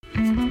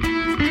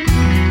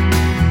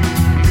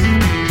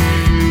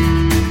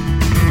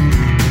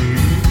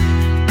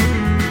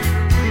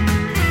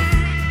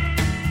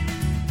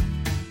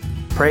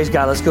Praise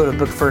God. Let's go to the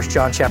book of 1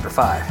 John chapter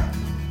 5.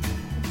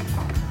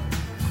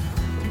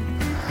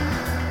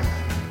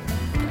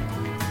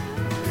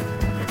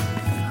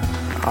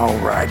 All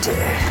righty.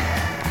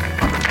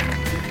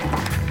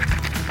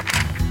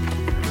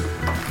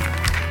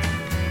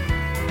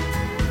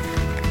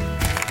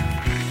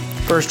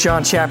 First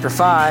John chapter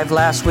 5.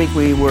 Last week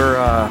we were,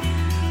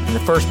 in the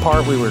first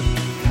part,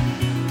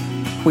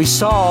 we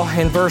saw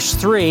in verse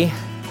 3,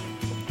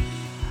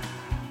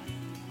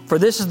 "For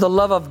this is the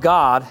love of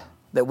God,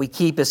 that we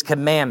keep His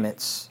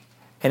commandments,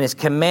 and His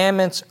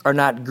commandments are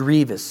not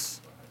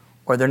grievous,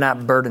 or they're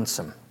not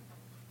burdensome."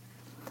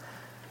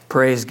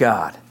 Praise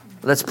God.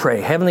 Let's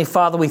pray. Heavenly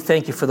Father, we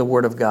thank You for the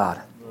Word of God.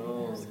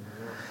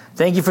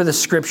 Thank You for the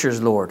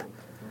Scriptures, Lord.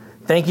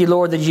 Thank You,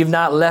 Lord, that You've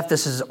not left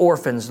us as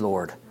orphans,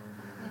 Lord.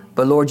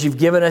 But, Lord, You've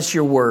given us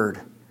Your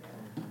Word.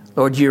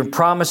 Lord, Your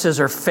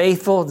promises are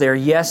faithful. They're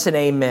yes and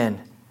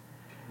amen.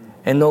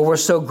 And, Lord, we're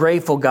so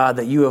grateful, God,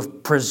 that You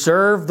have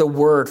preserved the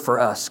Word for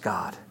us,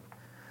 God.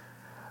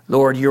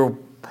 Lord, Your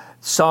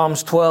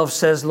Psalms 12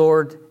 says,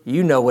 Lord,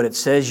 You know what it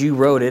says. You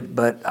wrote it,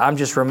 but I'm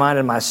just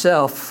reminding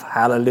myself,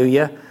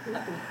 hallelujah,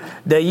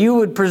 that You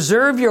would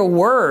preserve Your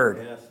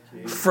Word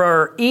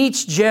for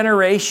each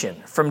generation,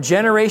 from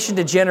generation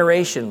to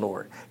generation,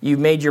 Lord. You've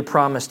made Your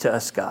promise to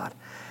us, God.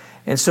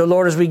 And so,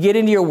 Lord, as we get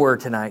into Your Word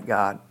tonight,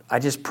 God, I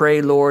just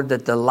pray, Lord,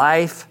 that the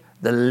life,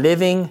 the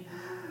living,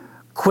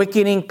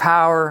 quickening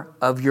power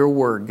of Your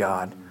Word,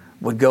 God,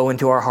 would go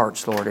into our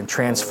hearts, Lord, and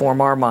transform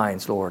our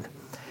minds, Lord.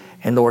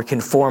 And, Lord,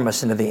 conform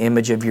us into the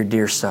image of Your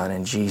dear Son.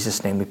 In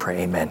Jesus' name we pray,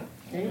 amen.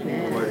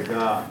 Amen. Praise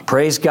God.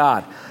 Praise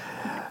God.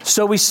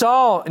 So we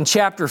saw in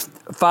chapter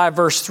 5,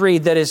 verse 3,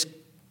 that His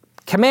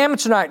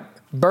commandments are not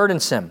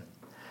burdensome.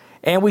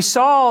 And we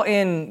saw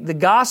in the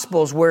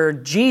Gospels where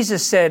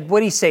Jesus said, what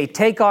did He say?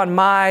 Take on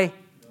my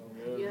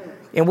yoke.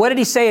 And what did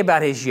He say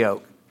about His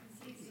yoke?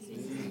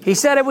 He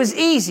said it was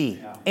easy.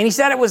 And He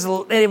said it was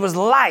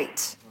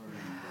light.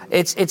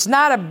 It's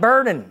not a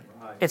burden.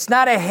 It's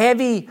not a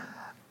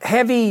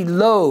heavy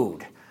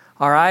load.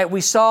 All right.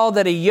 We saw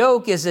that a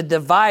yoke is a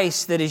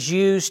device that is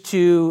used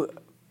to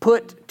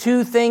put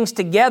two things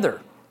together.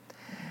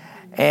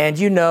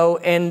 And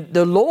and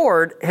the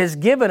Lord has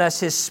given us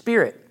His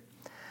Spirit.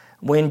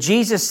 When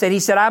Jesus said, He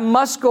said, I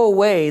must go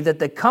away that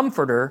the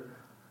Comforter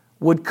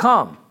would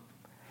come.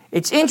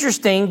 It's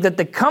interesting that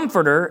the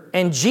Comforter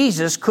and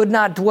Jesus could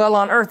not dwell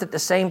on earth at the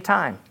same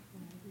time.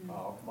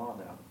 Oh, come on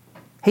now.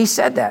 He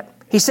said that.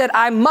 He said,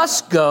 I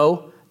must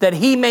go that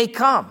He may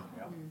come.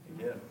 Yeah,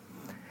 He did.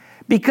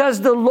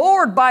 Because the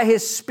Lord, by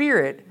His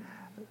Spirit,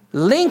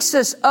 links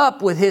us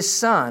up with His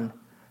Son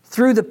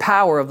through the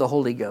power of the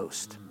Holy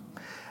Ghost.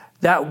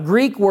 That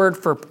Greek word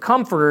for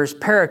comforter is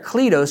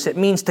parakletos. It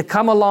means to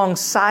come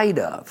alongside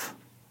of.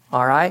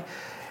 All right?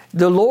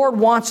 The Lord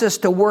wants us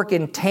to work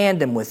in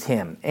tandem with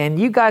Him. And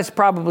you guys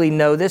probably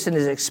know this and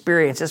has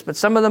experienced this, but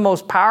some of the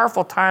most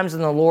powerful times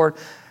in the Lord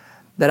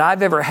that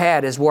I've ever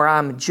had is where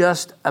I'm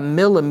just a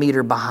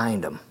millimeter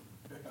behind Him.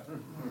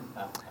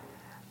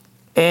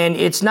 And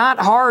it's not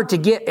hard to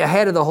get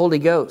ahead of the Holy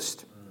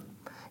Ghost.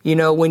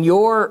 When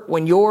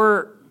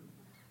you're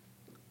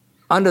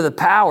under the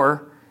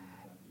power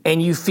and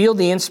you feel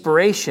the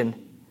inspiration,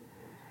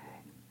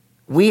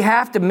 we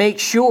have to make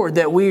sure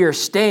that we are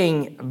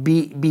staying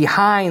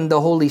behind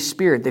the Holy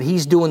Spirit, that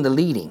He's doing the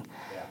leading.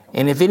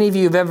 And if any of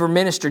you have ever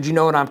ministered, you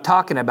know what I'm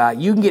talking about.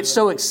 You can get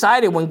so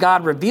excited when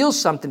God reveals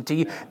something to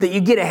you that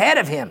you get ahead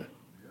of Him.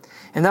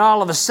 And then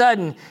all of a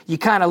sudden, you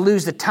kind of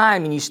lose the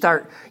time and you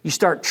start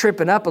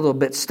tripping up a little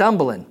bit,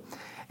 stumbling.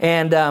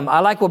 And I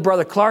like what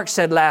Brother Clark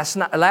said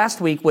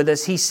last week with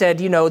us. He said,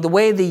 the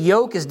way the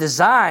yoke is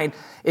designed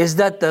is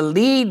that the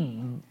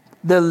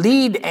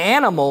lead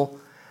animal,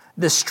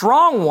 the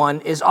strong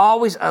one, is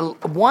always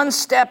one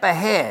step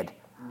ahead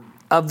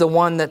of the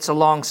one that's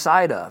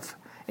alongside of,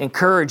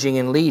 encouraging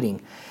and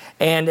leading.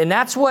 And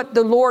that's what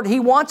the Lord,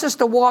 He wants us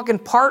to walk in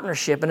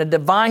partnership,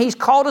 He's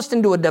called us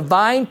into a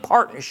divine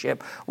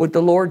partnership with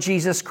the Lord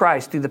Jesus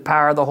Christ through the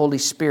power of the Holy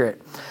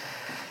Spirit.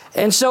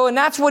 And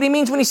that's what He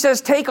means when He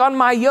says, take on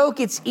my yoke.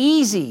 It's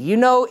easy.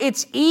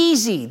 It's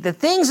easy. The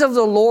things of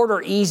the Lord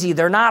are easy.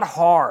 They're not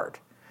hard.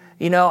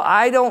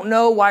 I don't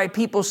know why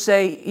people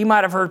say, you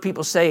might have heard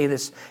people say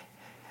this,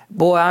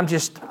 boy, I'm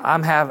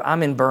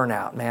in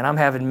burnout, man. I'm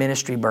having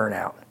ministry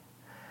burnout.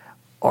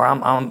 Or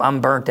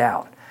I'm burnt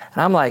out.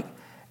 And I'm like,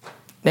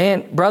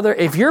 man, brother,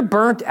 if you're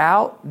burnt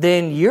out,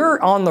 then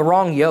you're on the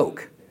wrong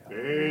yoke.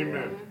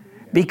 Amen.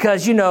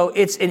 Because,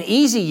 it's an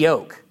easy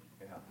yoke.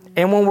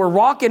 And when we're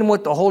walking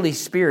with the Holy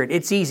Spirit,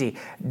 it's easy.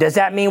 Does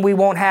that mean we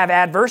won't have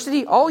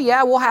adversity? Oh,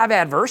 yeah, we'll have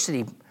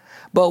adversity.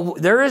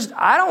 But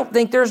I don't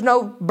think there's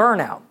no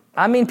burnout.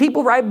 I mean,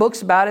 people write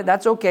books about it.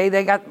 That's okay.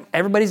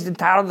 Everybody's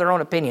entitled to their own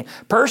opinion.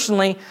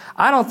 Personally,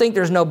 I don't think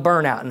there's no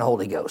burnout in the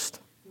Holy Ghost.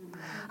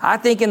 I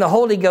think in the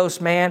Holy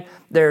Ghost, man,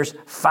 there's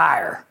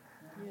fire.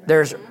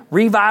 There's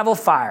revival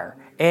fire.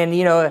 And,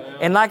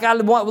 and like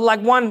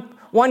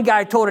one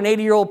guy told an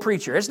 80-year-old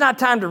preacher, it's not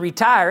time to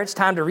retire, it's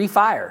time to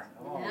refire.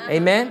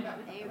 Amen?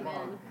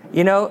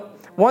 Amen.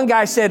 one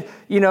guy said,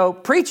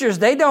 preachers,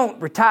 they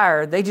don't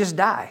retire, they just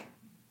die.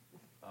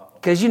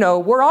 Because,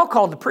 we're all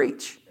called to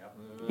preach.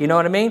 You know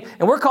what I mean?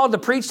 And we're called to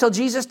preach till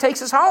Jesus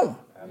takes us home.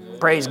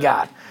 Praise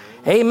God.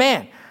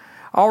 Amen.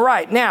 All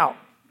right. Now,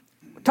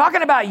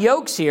 talking about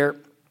yokes here,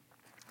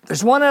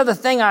 there's one other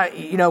thing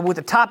with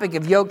the topic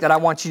of yoke that I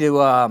want you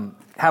to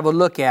have a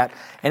look at,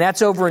 and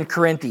that's over in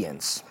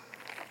Corinthians.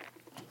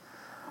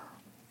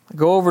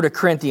 Go over to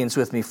Corinthians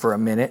with me for a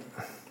minute.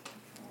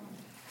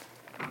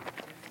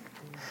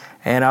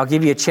 And I'll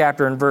give you a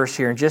chapter and verse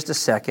here in just a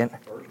second.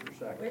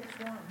 Which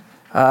one?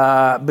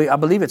 I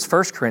believe it's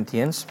 1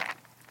 Corinthians.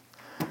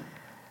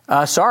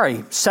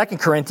 2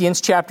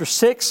 Corinthians chapter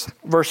 6,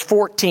 verse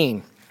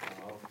 14.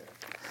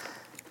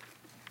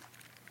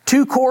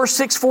 2 Cor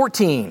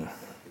 6:14.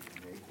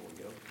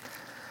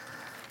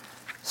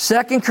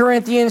 2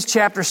 Corinthians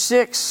chapter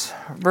 6,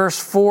 verse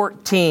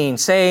 14.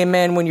 Say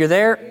amen when you're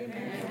there.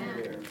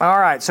 Amen. All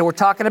right, so we're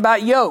talking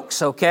about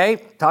yokes, okay?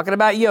 Talking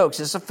about yokes.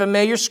 It's a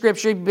familiar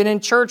scripture. You've been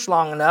in church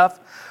long enough,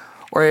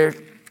 or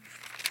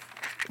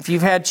if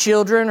you've had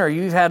children or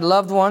you've had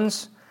loved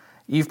ones,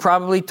 you've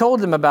probably told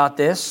them about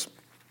this.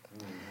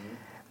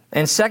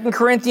 In 2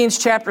 Corinthians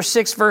chapter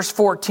 6, verse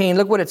 14,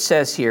 look what it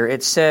says here.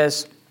 It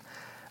says,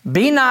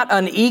 "Be not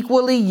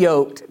unequally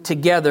yoked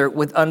together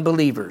with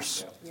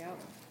unbelievers."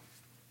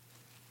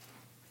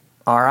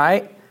 All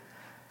right?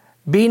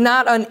 Be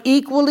not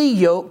unequally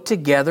yoked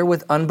together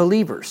with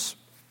unbelievers.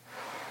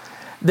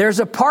 There's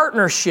a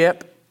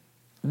partnership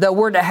that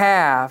we're to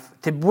have.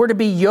 We're to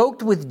be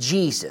yoked with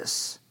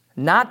Jesus.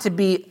 Not to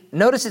be,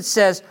 notice it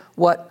says,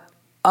 what?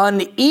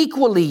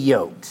 Unequally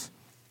yoked.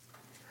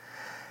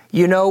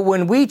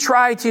 When we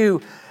try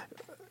to,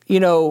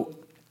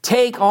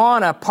 take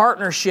on a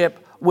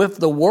partnership with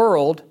the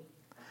world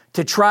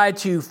to try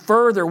to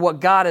further what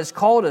God has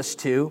called us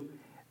to,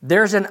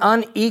 there's an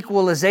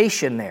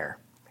unequalization there.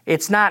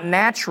 It's not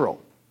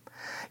natural.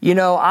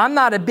 I'm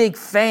not a big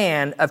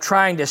fan of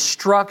trying to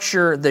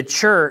structure the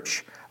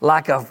church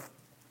like a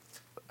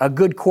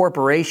good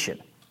corporation.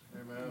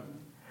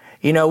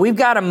 Amen. We've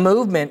got a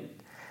movement,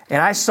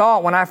 and I saw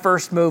it when I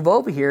first moved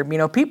over here.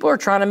 People are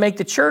trying to make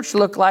the church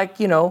look like,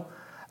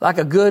 like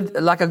a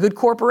good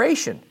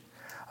corporation.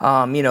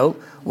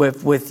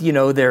 With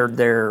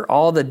their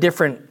all the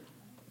different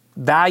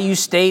value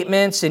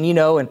statements and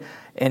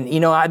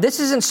this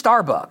isn't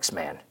Starbucks,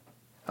 man.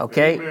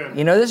 Okay?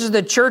 Amen. This is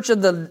the church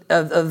of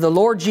the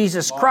Lord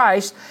Jesus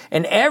Christ,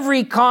 and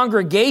every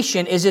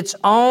congregation is its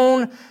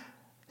own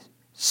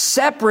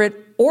separate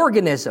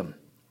organism.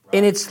 Right.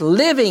 And it's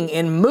living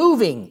and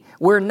moving.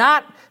 We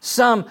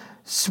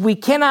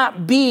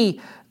cannot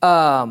be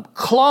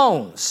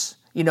clones.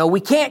 We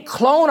can't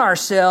clone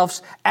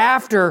ourselves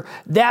after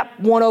that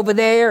one over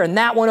there and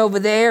that one over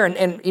there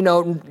and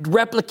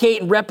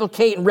replicate.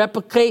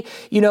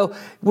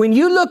 When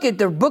you look at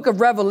the book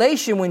of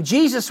Revelation, when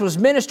Jesus was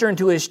ministering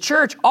to his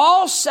church,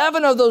 all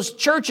 7 of those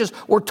churches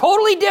were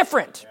totally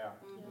different. Yeah.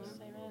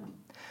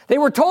 They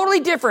were totally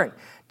different.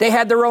 They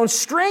had their own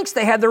strengths.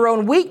 They had their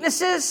own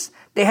weaknesses.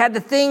 They had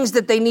the things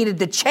that they needed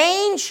to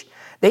change.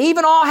 They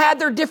even all had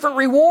their different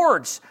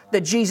rewards that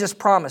Jesus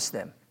promised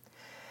them.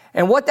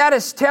 And what that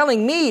is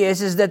telling me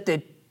is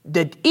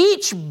that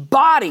each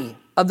body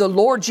of the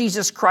Lord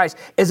Jesus Christ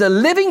is a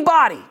living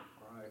body.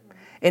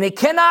 And it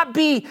cannot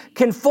be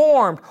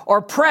conformed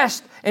or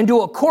pressed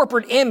into a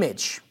corporate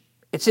image.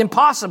 It's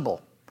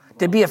impossible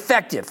to be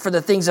effective for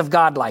the things of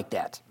God like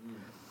that.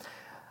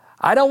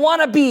 I don't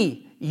want to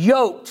be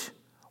yoked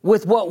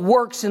with what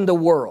works in the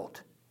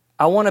world.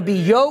 I want to be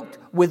yoked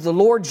with the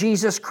Lord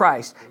Jesus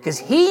Christ, because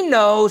he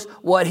knows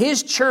what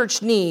his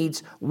church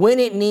needs, when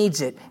it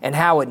needs it, and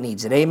how it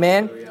needs it.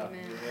 Amen? Amen.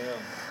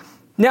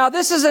 Now,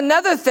 this is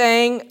another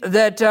thing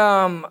that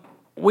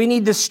we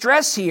need to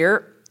stress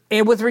here,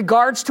 and with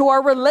regards to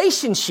our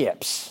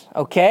relationships,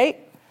 okay?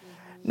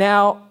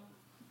 Now,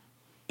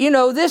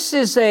 this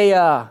is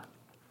to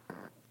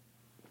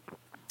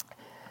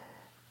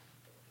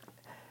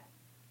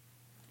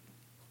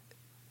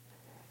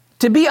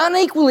be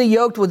unequally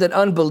yoked with an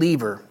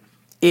unbeliever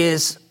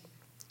is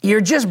you're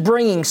just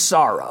bringing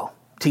sorrow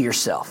to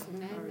yourself.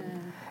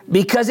 Amen.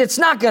 Because it's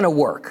not going to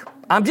work.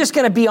 I'm just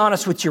going to be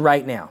honest with you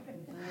right now.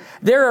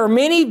 There are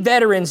many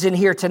veterans in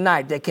here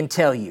tonight that can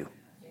tell you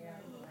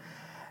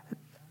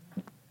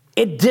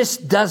it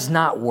just does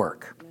not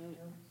work.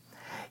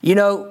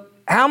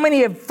 How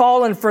many have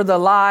fallen for the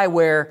lie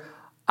where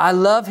I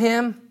love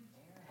him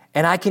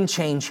and I can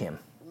change him?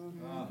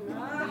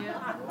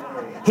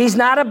 He's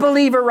not a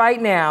believer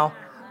right now,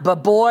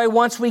 but boy,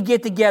 once we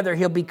get together,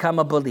 he'll become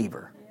a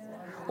believer.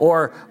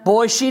 Or,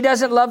 boy, she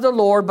doesn't love the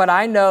Lord, but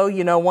I know,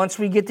 once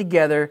we get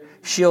together,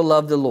 she'll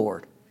love the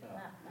Lord.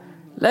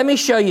 Let me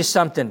show you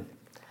something.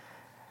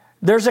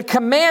 There's a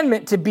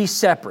commandment to be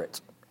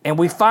separate, and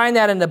we find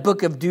that in the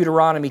book of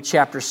Deuteronomy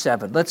chapter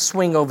 7. Let's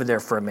swing over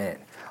there for a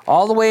minute.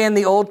 All the way in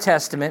the Old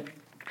Testament,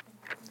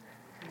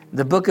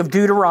 the book of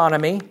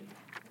Deuteronomy,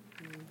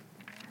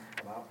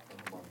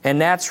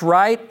 and that's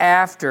right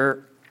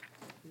after,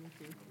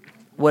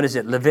 what is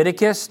it,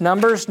 Leviticus,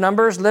 Numbers,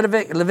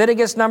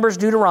 Leviticus, Numbers,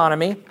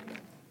 Deuteronomy.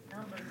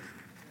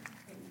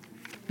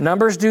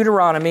 Numbers,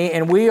 Deuteronomy,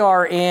 and we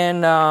are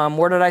in,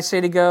 where did I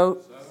say to go?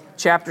 7.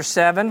 Chapter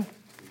 7.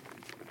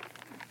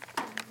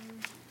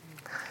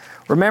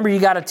 Remember,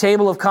 you got a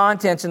table of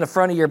contents in the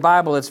front of your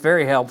Bible. It's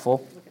very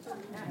helpful.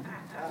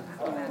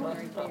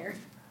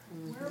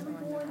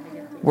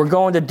 We're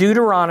going to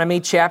Deuteronomy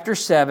chapter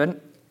 7.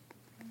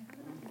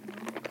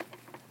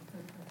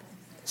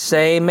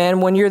 Say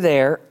amen when you're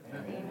there.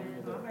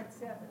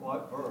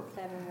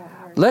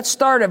 Let's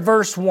start at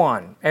verse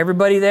 1.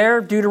 Everybody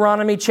there?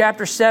 Deuteronomy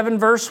chapter 7,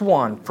 verse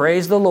 1.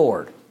 Praise the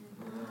Lord.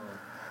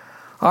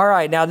 All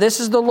right, now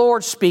this is the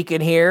Lord speaking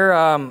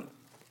here.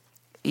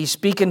 He's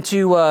speaking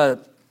to...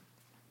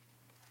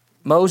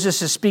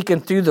 Moses is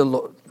speaking through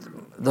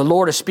the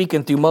Lord is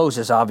speaking through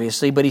Moses,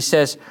 obviously, but he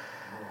says,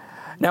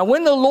 "Now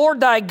when the Lord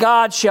thy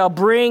God shall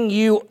bring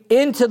you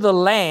into the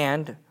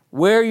land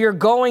where you're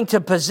going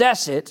to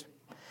possess it,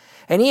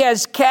 and he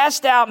has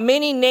cast out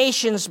many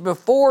nations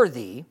before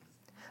thee,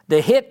 the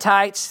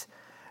Hittites,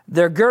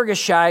 the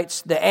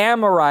Girgashites, the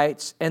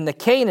Amorites, and the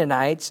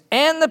Canaanites,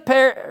 and the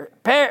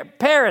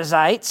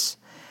Perizzites,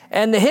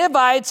 and the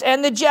Hivites,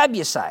 and the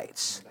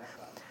Jebusites.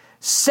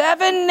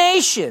 7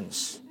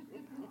 nations.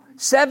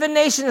 7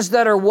 nations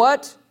that are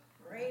what?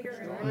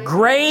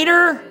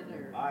 Greater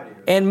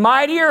and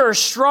mightier or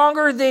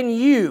stronger than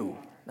you.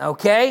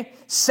 Okay?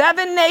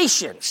 7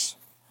 nations.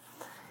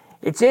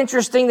 It's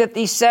interesting that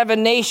these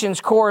 7 nations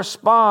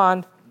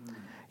correspond.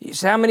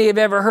 How many have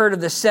ever heard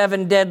of the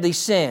 7 deadly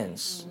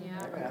sins?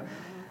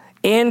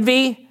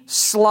 Envy,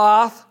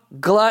 sloth,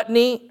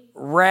 gluttony,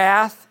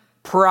 wrath,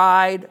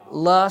 pride,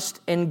 lust,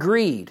 and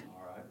greed.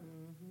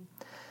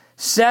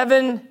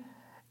 7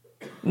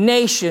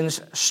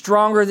 nations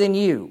stronger than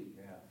you.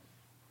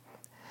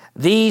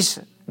 These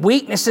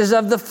weaknesses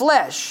of the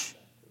flesh,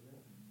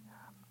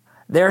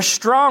 they're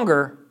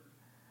stronger.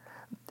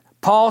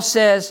 Paul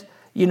says,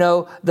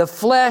 the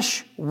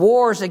flesh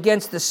wars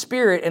against the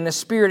spirit and the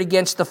spirit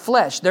against the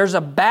flesh. There's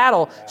a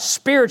battle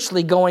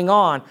spiritually going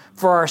on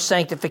for our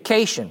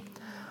sanctification,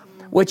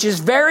 which is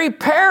very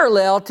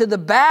parallel to the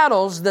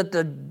battles that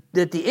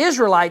the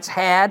Israelites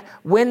had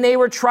when they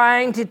were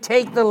trying to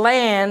take the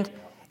land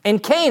in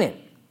Canaan.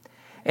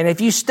 And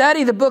if you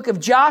study the book of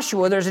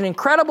Joshua, there's an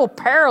incredible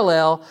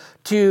parallel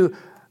to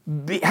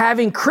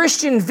having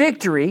Christian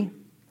victory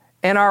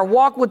in our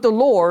walk with the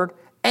Lord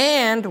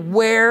and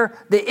where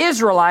the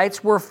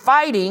Israelites were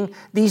fighting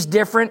these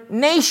different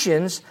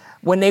nations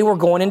when they were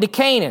going into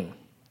Canaan.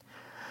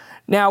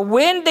 Now,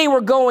 when they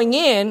were going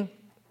in,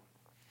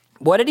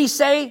 what did he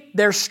say?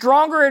 They're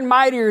stronger and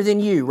mightier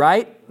than you,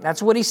 right?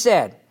 That's what he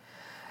said.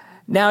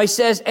 Now he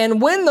says, "And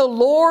when the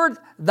Lord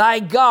thy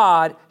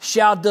God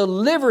shall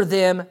deliver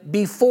them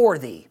before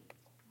thee."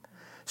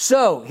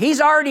 So he's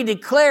already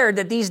declared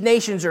that these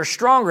nations are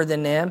stronger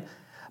than them,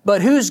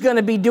 but who's going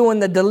to be doing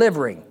the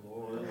delivering?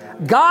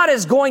 God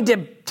is going to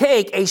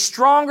take a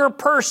stronger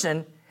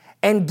person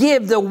and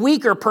give the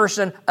weaker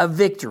person a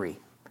victory.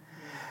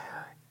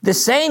 The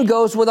same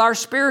goes with our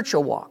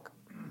spiritual walk.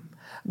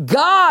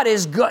 God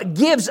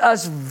gives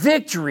us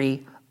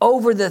victory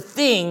over the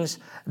things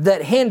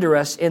that hinder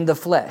us in the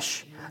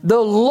flesh. The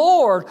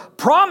Lord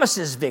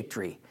promises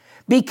victory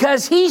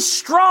because he's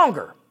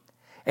stronger.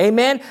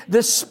 Amen.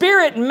 The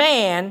spirit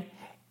man,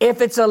 if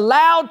it's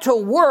allowed to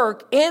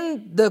work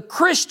in the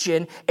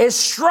Christian, is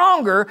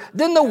stronger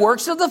than the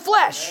works of the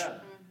flesh.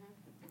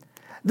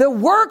 The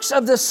works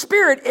of the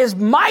Spirit is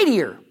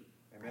mightier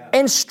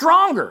and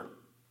stronger.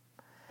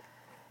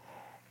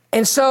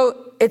 And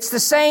so it's the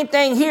same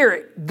thing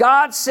here.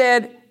 God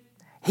said,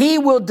 he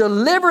will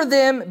deliver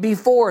them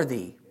before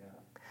thee.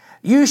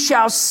 You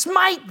shall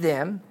smite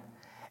them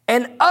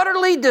and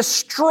utterly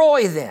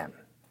destroy them.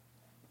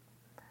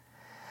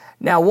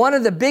 Now, one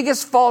of the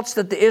biggest faults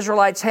that the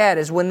Israelites had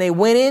is when they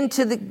went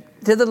into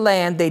the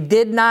land, they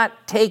did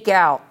not take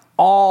out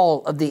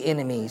all of the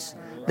enemies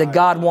that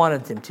God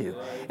wanted them to.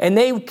 And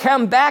they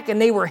come back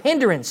and they were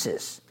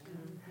hindrances.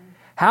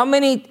 How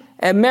many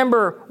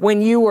remember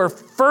when you were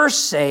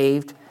first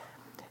saved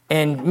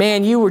and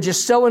man, you were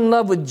just so in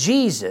love with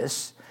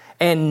Jesus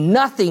and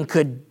nothing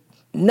could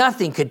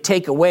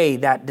take away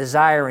that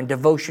desire and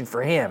devotion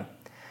for him.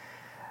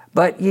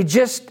 But you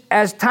just,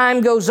 as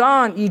time goes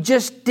on, you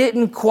just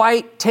didn't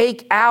quite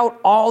take out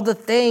all the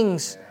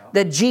things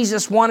that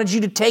Jesus wanted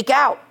you to take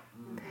out.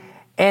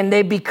 And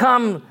they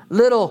become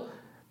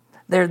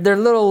they're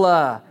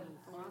little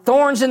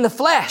thorns in the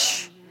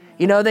flesh.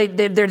 You know,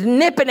 they're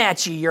nipping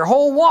at you your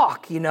whole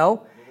walk, you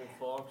know.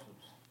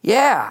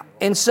 Yeah,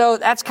 and so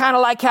that's kind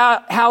of like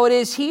how it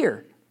is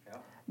here.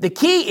 The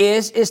key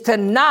is to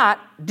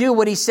not do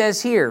what he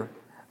says here.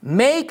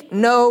 Make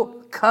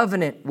no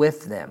covenant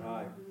with them.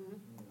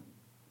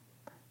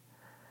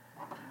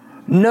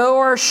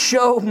 Nor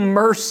show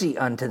mercy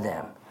unto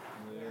them.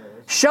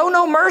 Show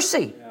no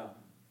mercy.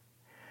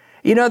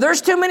 You know,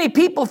 there's too many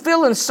people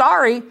feeling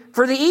sorry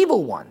for the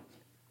evil one.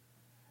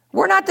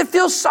 We're not to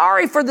feel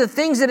sorry for the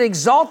things that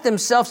exalt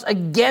themselves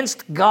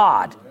against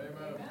God.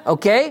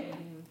 Okay?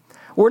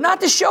 We're not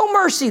to show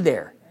mercy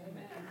there.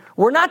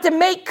 We're not to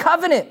make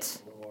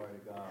covenant.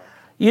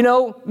 You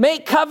know,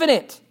 make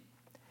covenant.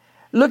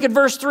 Look at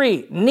verse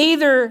 3.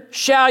 Neither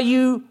shall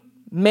you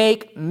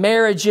make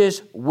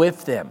marriages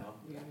with them.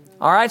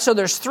 All right, so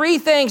there's 3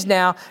 things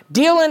now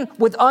dealing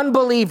with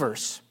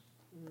unbelievers.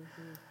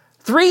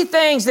 3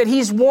 things that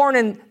he's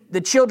warning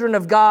the children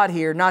of God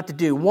here not to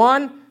do.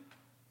 1,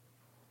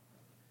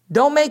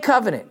 don't make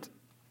covenant.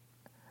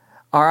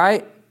 All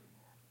right?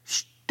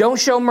 Don't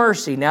show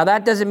mercy. Now,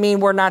 that doesn't mean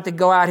we're not to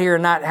go out here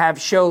and not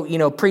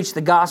preach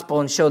the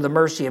gospel and show the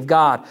mercy of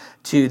God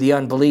to the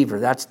unbeliever.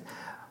 That's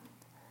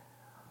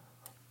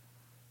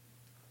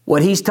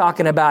what he's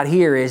talking about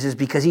here is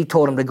because he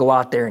told him to go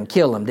out there and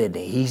kill him,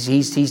 didn't he?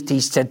 He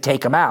said,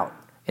 take him out.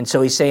 And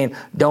so he's saying,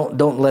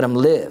 don't let him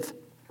live.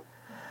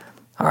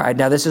 All right,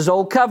 now this is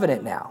old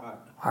covenant now.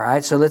 All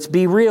right, so let's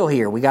be real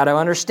here. We got to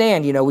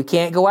understand, we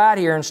can't go out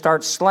here and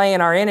start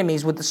slaying our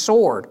enemies with the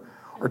sword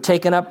or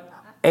taking up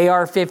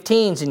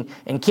AR-15s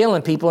and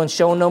killing people and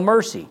showing no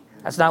mercy.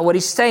 That's not what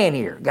he's saying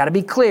here. Got to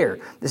be clear.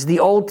 This is the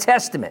Old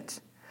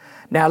Testament.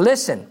 Now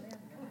listen,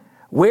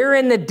 we're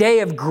in the day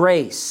of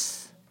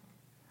grace.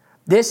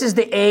 This is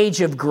the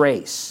age of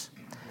grace.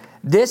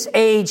 This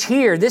age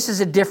here, this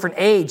is a different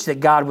age that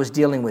God was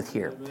dealing with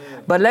here.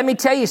 But let me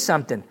tell you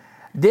something.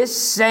 This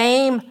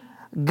same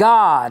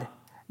God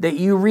that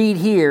you read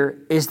here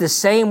is the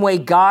same way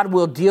God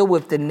will deal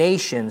with the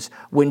nations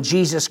when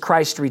Jesus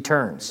Christ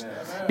returns.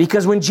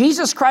 Because when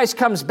Jesus Christ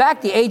comes back,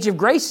 the age of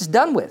grace is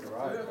done with.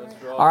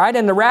 All right,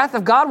 and the wrath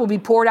of God will be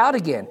poured out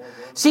again.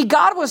 See,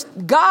 God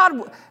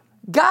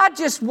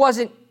just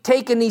wasn't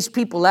taking these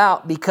people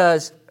out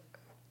because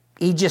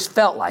he just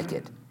felt like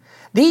it.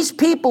 These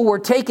people were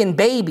taking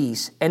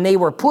babies and they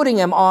were putting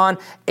them on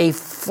a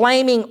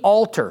flaming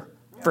altar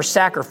for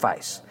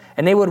sacrifice.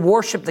 And they would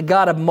worship the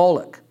god of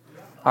Moloch.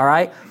 All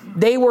right?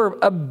 They were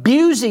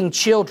abusing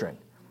children.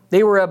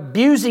 They were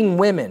abusing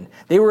women.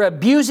 They were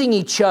abusing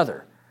each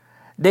other.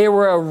 They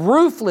were a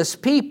ruthless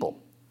people.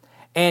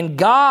 And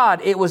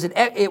God, it was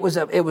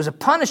a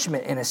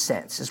punishment in a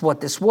sense, is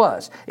what this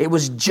was. It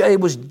was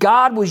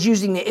God was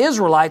using the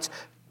Israelites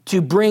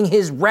to bring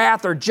his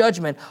wrath or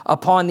judgment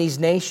upon these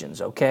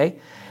nations, okay?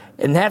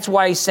 And that's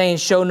why he's saying,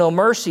 show no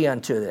mercy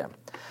unto them.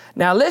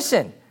 Now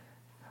listen,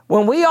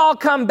 when we all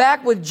come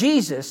back with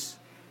Jesus,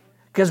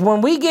 because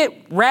when we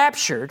get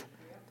raptured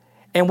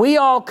and we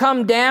all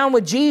come down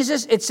with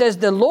Jesus, it says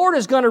the Lord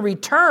is going to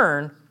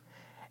return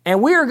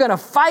and we are going to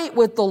fight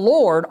with the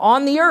Lord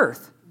on the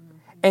earth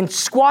and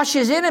squash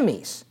his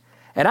enemies.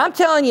 And I'm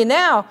telling you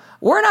now,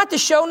 we're not to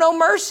show no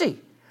mercy.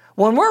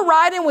 When we're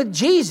riding with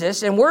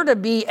Jesus and we're to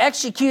be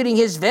executing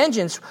his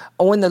vengeance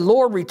when the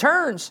Lord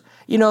returns,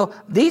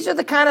 these are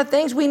the kind of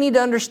things we need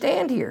to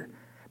understand here.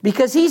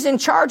 Because he's in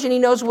charge and he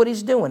knows what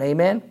he's doing.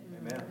 Amen?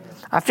 Amen.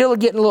 I feel it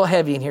getting a little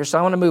heavy in here, so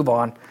I want to move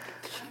on.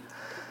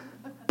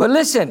 But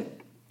listen,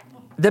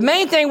 the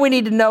main thing we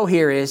need to know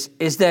here is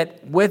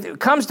that when it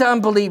comes to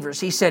unbelievers,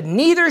 he said,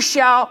 neither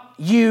shall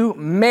you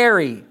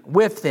marry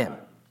with them.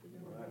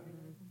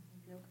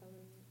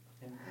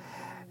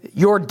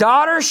 Your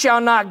daughter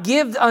shall not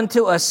give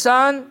unto a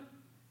son.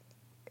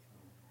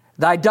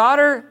 Thy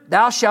daughter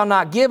thou shalt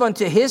not give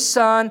unto his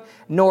son,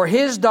 nor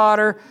his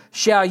daughter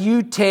shall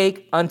you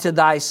take unto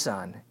thy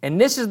son.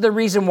 And this is the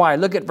reason why.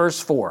 Look at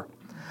verse 4.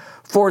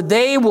 For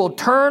they will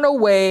turn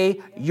away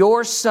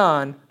your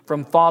son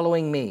from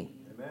following me.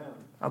 Amen.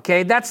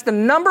 Okay, that's the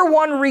number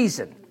one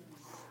reason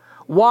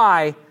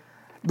why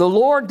the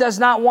Lord does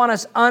not want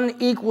us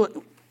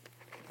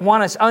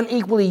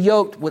unequally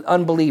yoked with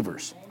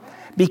unbelievers.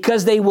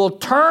 Because they will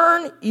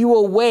turn you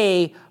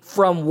away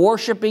from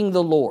worshiping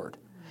the Lord.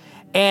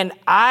 And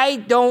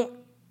I don't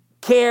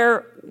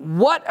care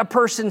what a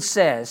person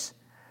says,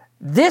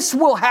 this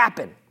will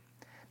happen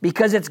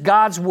because it's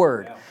God's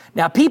word. Yeah.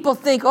 Now people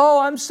think,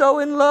 I'm so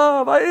in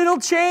love, it'll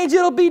change,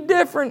 it'll be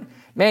different.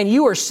 Man,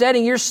 you are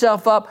setting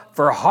yourself up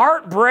for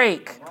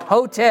Heartbreak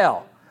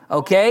Hotel,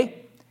 okay?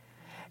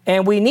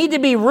 And we need to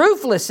be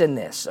ruthless in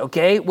this,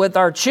 okay, with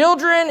our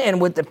children and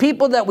with the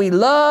people that we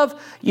love,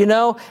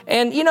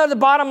 And, the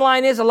bottom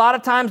line is a lot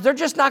of times they're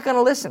just not going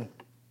to listen.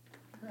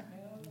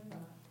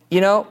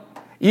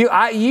 You've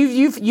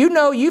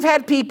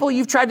had people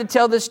you've tried to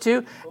tell this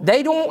to.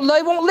 They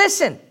won't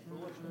listen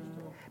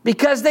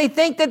because they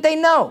think that they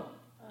know.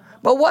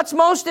 But what's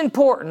most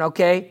important,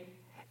 okay,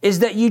 is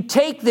that you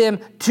take them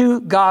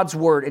to God's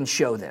word and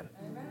show them,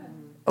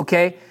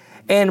 okay?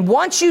 And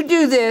once you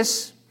do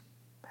this,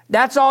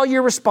 that's all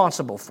you're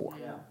responsible for.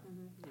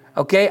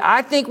 Okay,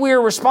 I think we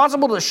are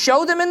responsible to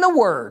show them in the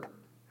Word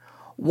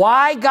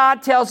why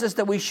God tells us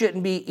that we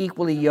shouldn't be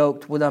equally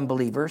yoked with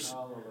unbelievers.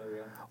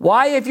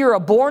 Why, if you're a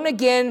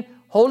born-again,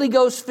 Holy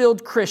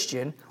Ghost-filled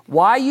Christian,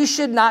 why you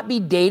should not be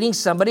dating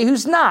somebody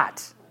who's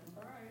not.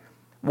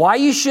 Why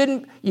you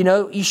shouldn't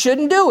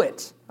do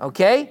it,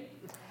 okay?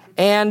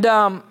 And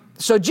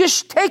so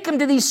just take them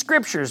to these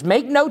scriptures.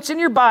 Make notes in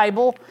your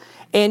Bible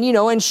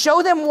and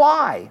show them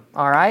why,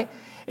 all right?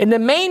 And the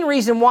main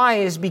reason why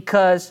is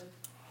because,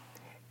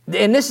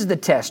 and this is the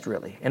test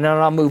really, and then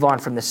I'll move on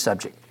from this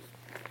subject.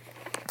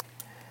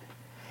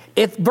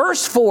 If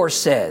verse 4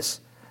 says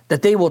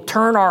that they will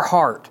turn our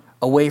heart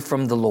away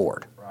from the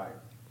Lord, right.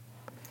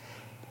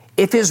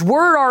 If his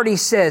word already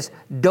says,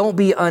 don't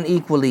be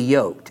unequally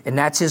yoked, and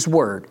that's his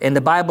word, and the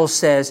Bible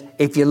says,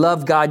 if you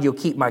love God, you'll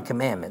keep my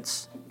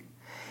commandments.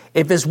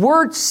 If his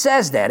word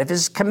says that, if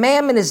his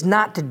commandment is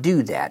not to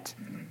do that,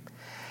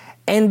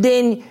 and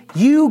then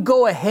you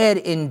go ahead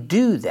and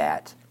do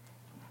that,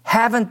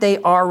 haven't they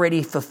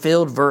already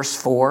fulfilled verse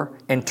 4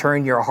 and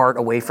turned your heart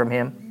away from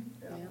him?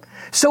 Yeah.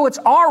 So it's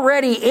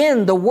already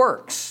in the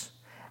works.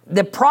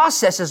 The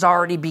process has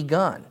already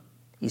begun,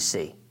 you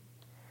see.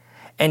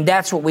 And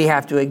that's what we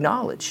have to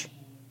acknowledge.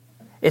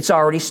 It's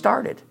already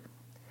started.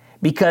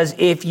 Because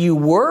if you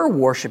were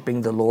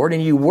worshiping the Lord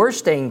and you were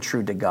staying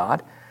true to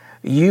God,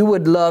 you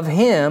would love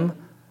him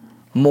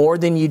more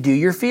than you do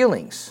your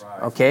feelings.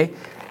 Right. Okay?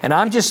 And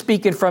I'm just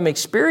speaking from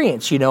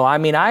experience.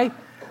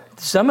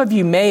 Some of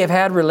you may have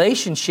had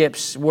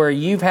relationships where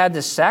you've had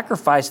to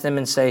sacrifice them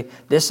and say,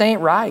 this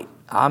ain't right.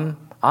 I'm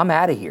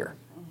out of here.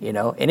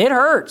 And it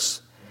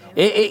hurts.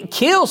 It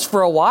kills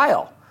for a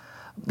while.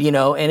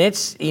 And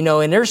it's,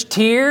 and there's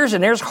tears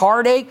and there's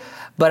heartache.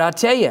 But I'll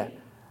tell you,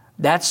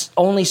 that's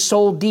only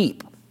soul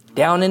deep.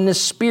 Down in the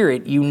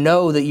spirit, you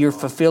know that you're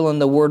fulfilling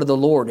the word of the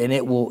Lord, and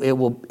it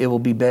will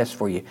be best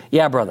for you.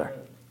 Yeah, brother.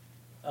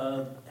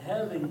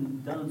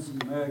 Having done some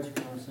marriage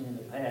counseling in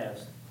the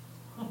past,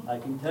 I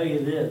can tell you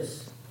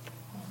this,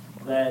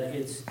 that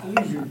it's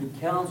easier to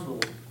counsel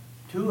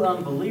two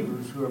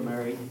unbelievers who are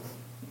married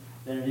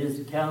than it is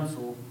to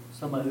counsel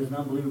somebody who's an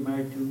unbeliever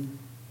married to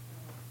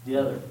the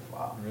other.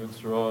 Wow.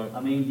 That's right.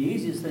 The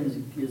easiest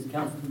thing is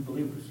counsel two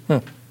believers.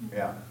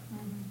 Yeah.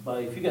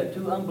 But if you got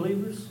two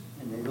unbelievers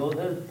and they go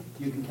ahead,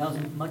 you can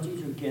counsel them much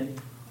easier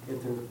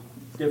if they're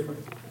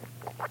different.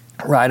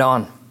 Right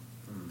on.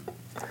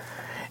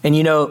 And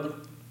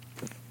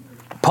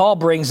Paul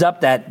brings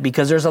up that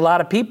because there's a lot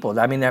of people.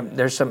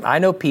 I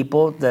know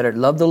people that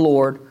love the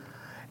Lord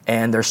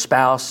and their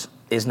spouse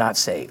is not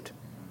saved.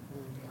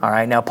 All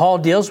right. Now, Paul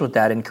deals with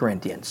that in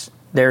Corinthians.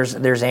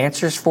 There's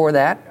answers for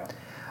that.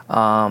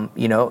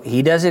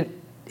 He doesn't,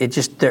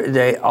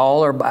 they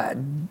all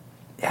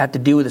have to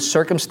do with the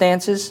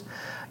circumstances,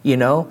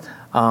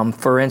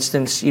 For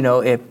instance,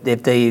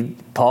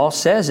 Paul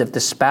says if the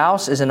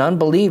spouse is an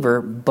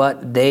unbeliever,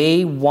 but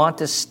they want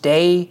to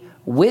stay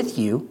with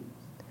you,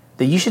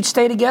 that you should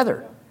stay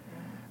together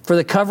for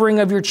the covering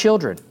of your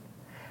children.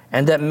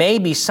 And that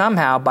maybe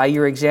somehow, by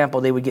your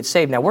example, they would get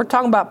saved. Now, we're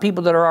talking about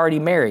people that are already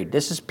married.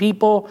 This is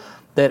people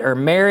that are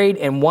married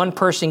and one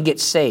person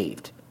gets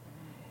saved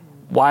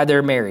while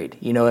they're married.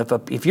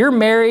 If you're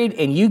married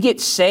and you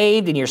get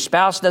saved and your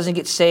spouse doesn't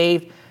get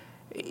saved,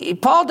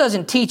 Paul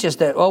doesn't teach us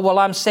that,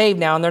 I'm saved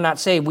now and they're not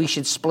saved, we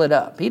should split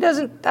up.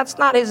 That's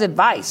not his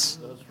advice.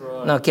 That's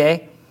right.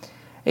 Okay?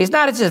 It's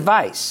not his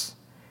advice.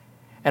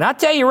 And I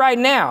tell you right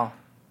now,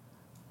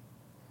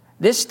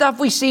 this stuff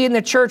we see in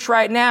the church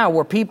right now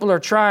where people are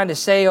trying to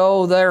say,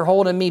 they're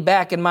holding me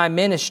back in my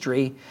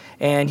ministry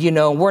and,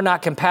 we're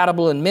not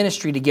compatible in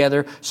ministry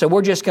together, so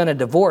we're just going to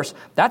divorce.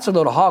 That's a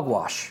little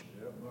hogwash.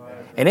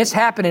 And it's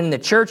happening in the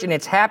church and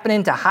it's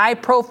happening to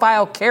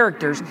high-profile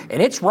characters,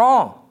 and it's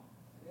wrong.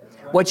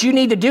 What you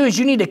need to do is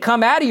you need to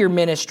come out of your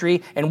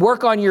ministry and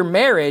work on your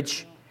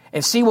marriage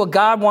and see what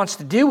God wants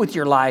to do with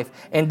your life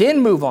and then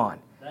move on.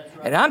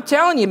 And I'm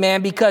telling you,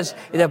 man, because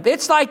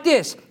it's like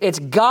this. It's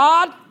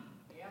God,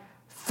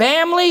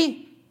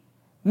 family,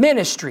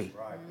 ministry.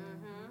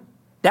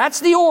 That's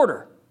the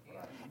order.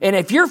 And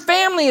if your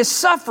family is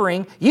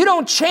suffering, you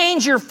don't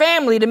change your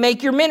family to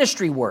make your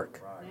ministry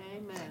work.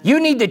 You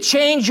need to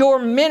change your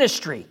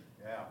ministry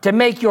to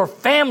make your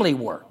family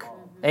work.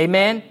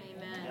 Amen?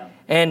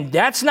 And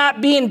that's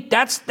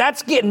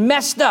getting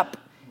messed up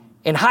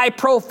in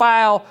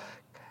high-profile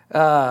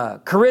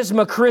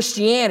charisma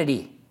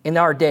Christianity in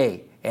our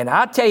day. And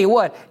I'll tell you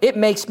what, it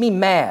makes me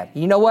mad.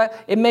 You know what?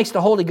 It makes the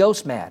Holy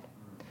Ghost mad.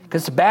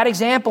 Because it's a bad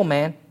example,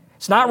 man.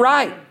 It's not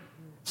right.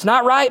 It's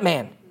not right,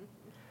 man.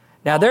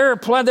 Now, there are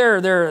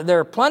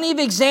plenty of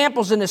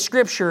examples in the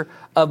Scripture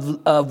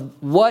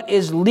of what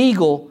is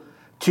legal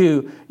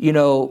to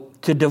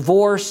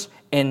divorce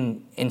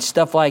and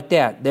stuff like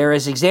that. There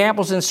is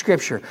examples in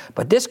Scripture.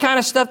 But this kind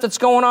of stuff that's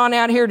going on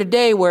out here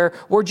today where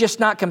we're just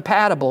not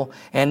compatible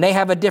and they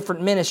have a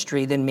different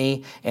ministry than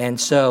me, and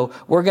so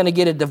we're going to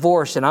get a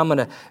divorce and I'm going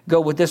to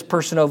go with this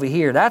person over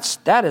here.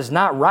 That is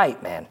not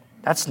right, man.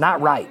 That's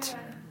not right.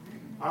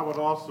 I would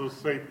also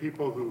say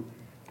people who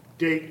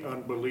date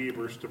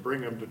unbelievers to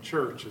bring them to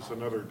church is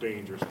another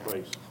dangerous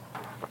place.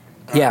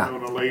 Yeah. I've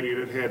known a lady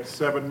that had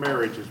 7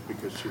 marriages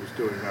because she was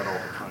doing that all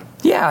the time.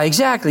 Yeah,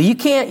 exactly.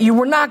 You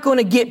were not going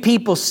to get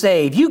people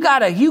saved. You've got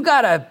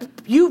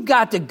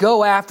to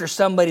go after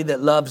somebody that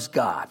loves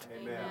God.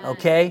 Amen.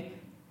 Okay?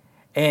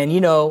 And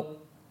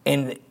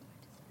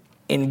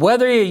and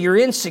whether you're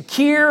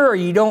insecure or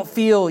you don't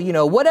feel,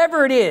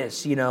 whatever it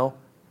is,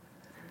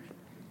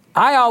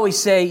 I always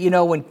say,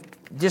 when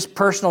just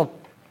personal,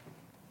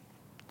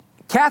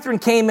 Catherine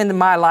came into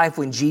my life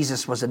when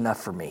Jesus was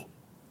enough for me.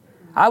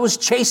 I was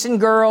chasing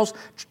girls,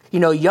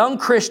 young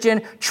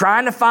Christian,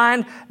 trying to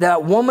find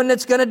that woman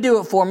that's going to do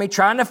it for me,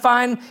 trying to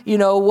find,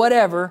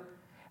 whatever.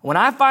 When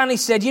I finally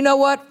said, you know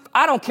what?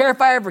 I don't care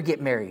if I ever get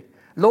married.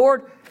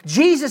 Lord,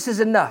 Jesus is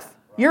enough.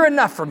 You're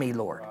enough for me,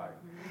 Lord.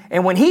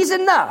 And when He's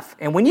enough,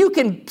 and when you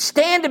can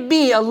stand to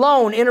be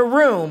alone in a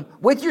room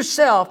with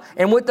yourself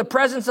and with the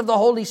presence of the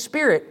Holy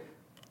Spirit,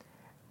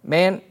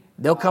 man,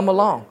 they'll come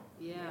along.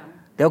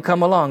 They'll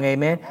come along,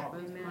 amen?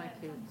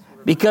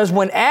 Because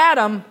when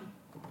Adam,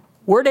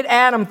 where did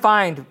Adam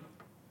find,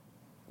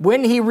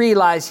 when he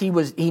realized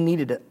he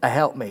needed a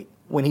helpmate,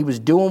 when he was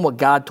doing what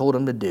God told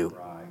him to do.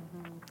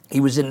 He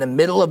was in the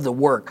middle of the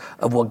work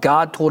of what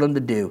God told him to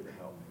do,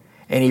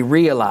 and he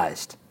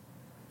realized,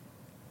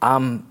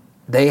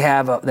 they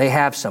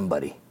have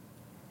somebody,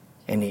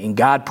 and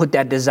God put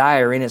that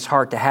desire in his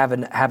heart to have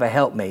a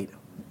helpmate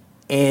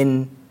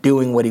in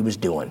doing what he was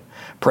doing.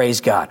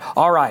 Praise God.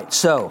 All right,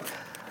 so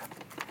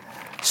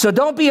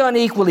don't be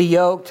unequally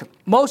yoked.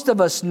 Most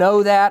of us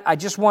know that. I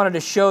just wanted to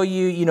show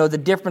you, the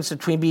difference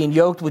between being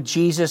yoked with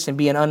Jesus and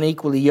being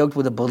unequally yoked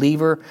with a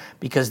believer,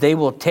 because they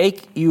will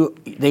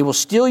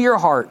steal your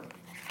heart.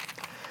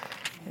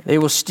 They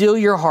will steal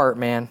your heart,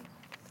 man.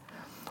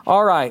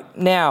 All right,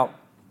 now,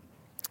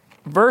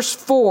 verse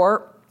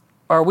 4,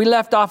 or we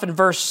left off in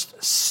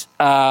verse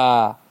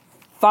 5.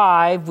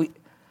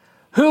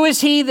 Who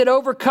is he that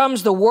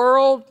overcomes the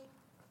world?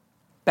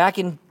 Back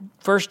in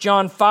 1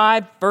 John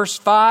 5, verse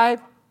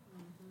 5.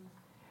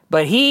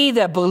 But he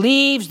that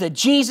believes that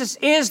Jesus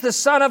is the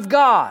Son of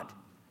God.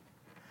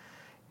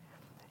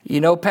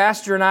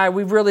 Pastor and I,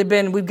 we've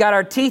got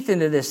our teeth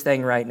into this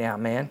thing right now,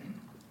 man.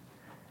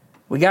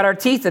 We got our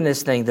teeth in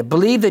this thing. To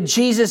believe that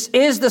Jesus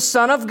is the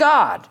Son of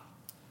God.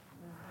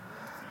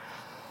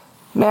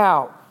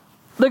 Now,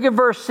 look at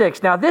verse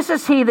 6. Now, this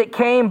is he that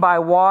came by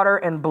water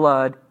and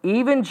blood,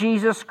 even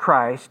Jesus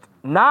Christ,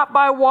 not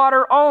by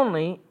water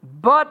only,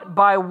 but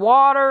by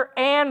water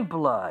and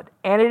blood.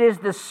 And it is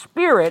the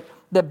Spirit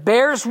that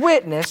bears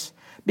witness,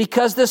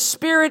 because the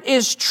Spirit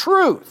is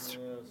truth.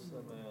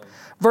 Yes,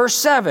 verse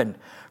 7,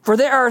 for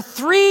there are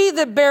three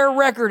that bear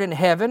record in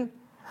heaven,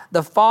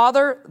 the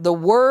Father, the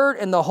Word,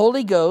 and the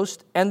Holy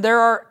Ghost, and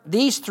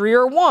these three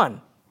are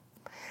one.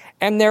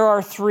 And there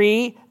are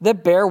three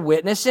that bear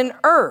witness in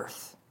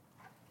earth,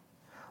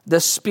 the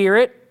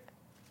Spirit,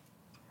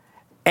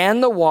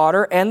 and the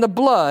water, and the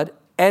blood,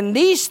 and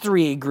these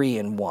three agree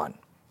in one.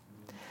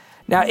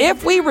 Now,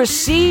 if we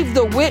receive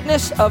the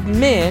witness of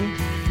men,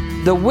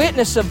 the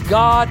witness of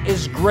God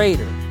is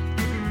greater.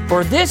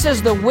 For this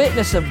is the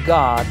witness of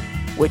God,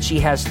 which he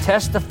has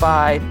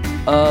testified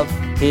of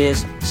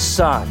his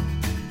Son.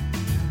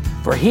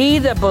 For he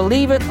that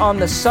believeth on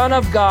the Son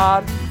of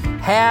God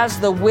has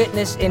the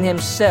witness in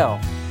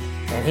himself.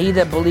 And he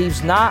that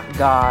believes not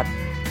God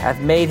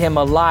hath made him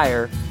a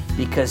liar,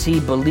 because he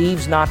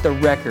believes not the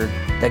record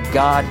that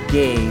God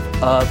gave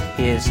of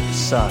his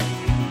Son.